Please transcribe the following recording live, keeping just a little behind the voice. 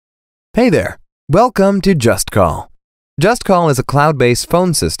Hey there, welcome to JustCall. JustCall is a cloud-based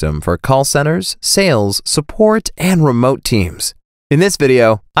phone system for call centers, sales, support, and remote teams. In this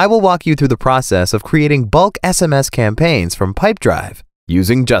video, I will walk you through the process of creating bulk SMS campaigns from Pipedrive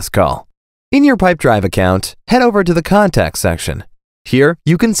using JustCall. In your Pipedrive account, head over to the Contacts section. Here,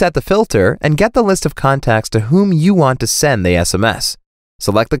 you can set the filter and get the list of contacts to whom you want to send the SMS.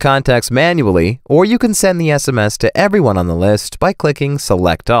 Select the contacts manually, or you can send the SMS to everyone on the list by clicking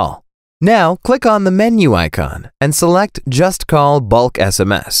Select All. Now, click on the menu icon and select JustCall Bulk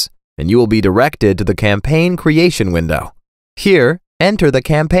SMS, and you will be directed to the campaign creation window. Here, enter the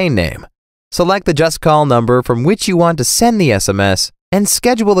campaign name. Select the JustCall number from which you want to send the SMS and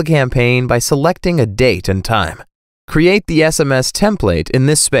schedule the campaign by selecting a date and time. Create the SMS template in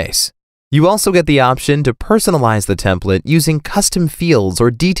this space. You also get the option to personalize the template using custom fields or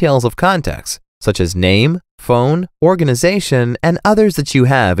details of contacts, such as name, phone, organization, and others that you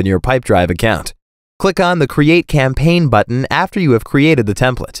have in your Pipedrive account. Click on the Create Campaign button after you have created the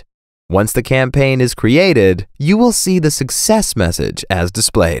template. Once the campaign is created, you will see the success message as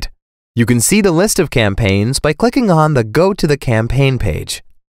displayed. You can see the list of campaigns by clicking on the Go to the Campaign page.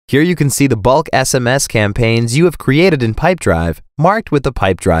 Here you can see the bulk SMS campaigns you have created in Pipedrive marked with the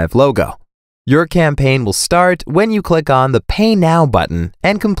Pipedrive logo. Your campaign will start when you click on the Pay Now button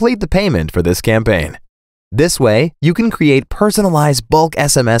and complete the payment for this campaign. This way, you can create personalized bulk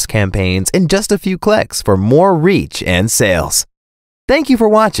SMS campaigns in just a few clicks for more reach and sales. Thank you for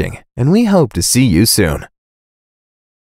watching, and we hope to see you soon.